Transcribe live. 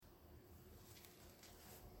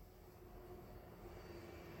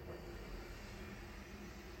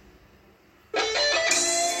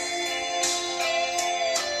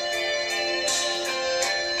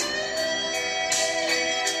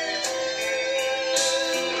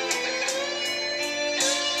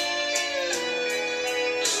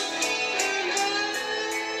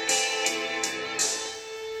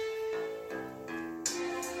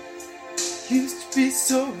be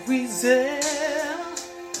so easy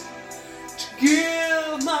to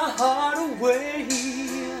give my heart away.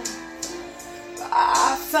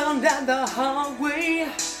 I found out the hard way,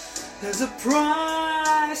 there's a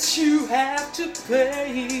price you have to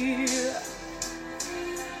pay.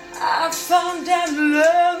 I found out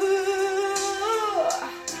love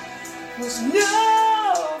was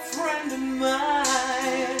no friend of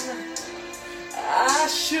mine. I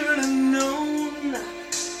should have known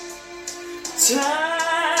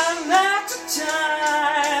time after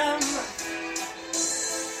time.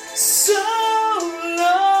 So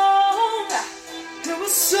long, it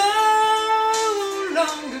was so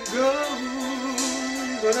long ago,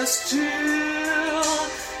 but I still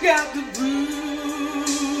got the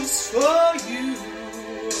blues for you.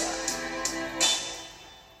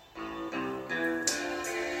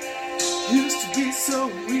 Used to be so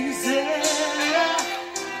easy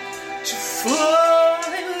to fall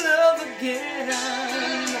in love again.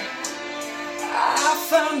 I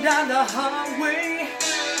found out the hard way,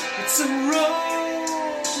 it's a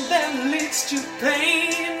road that leads to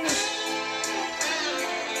pain.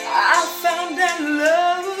 I found that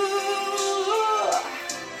love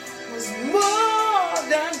was more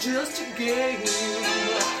than just a game.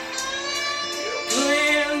 You're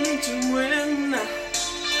playing to win,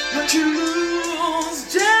 but you lose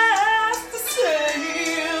just the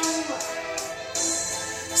same.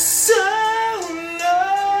 So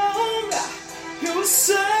long, it was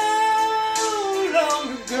so long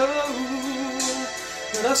ago,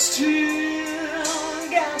 but I still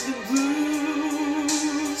got the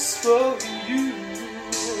blues for you.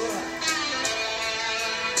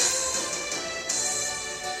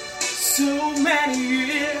 So many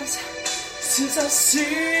years since I've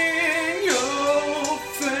seen your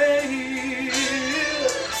face.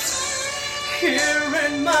 Here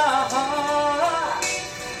in my heart,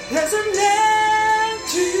 there's an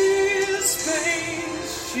empty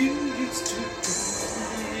space you used to be.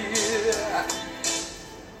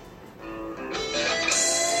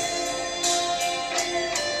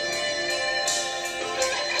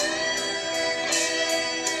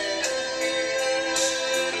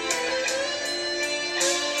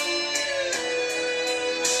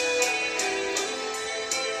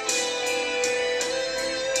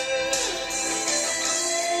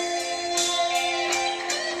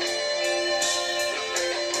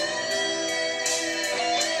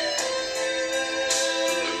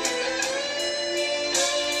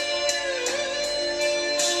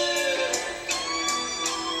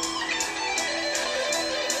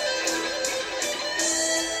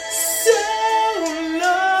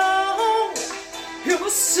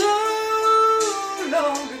 So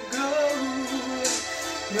long ago,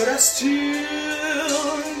 but I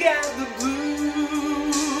still got the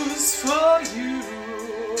blues for you.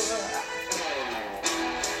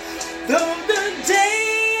 Though the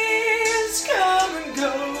days come and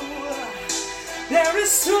go, there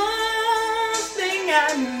is something I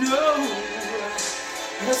know,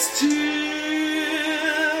 I still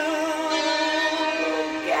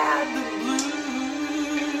got the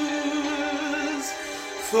blues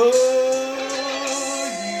for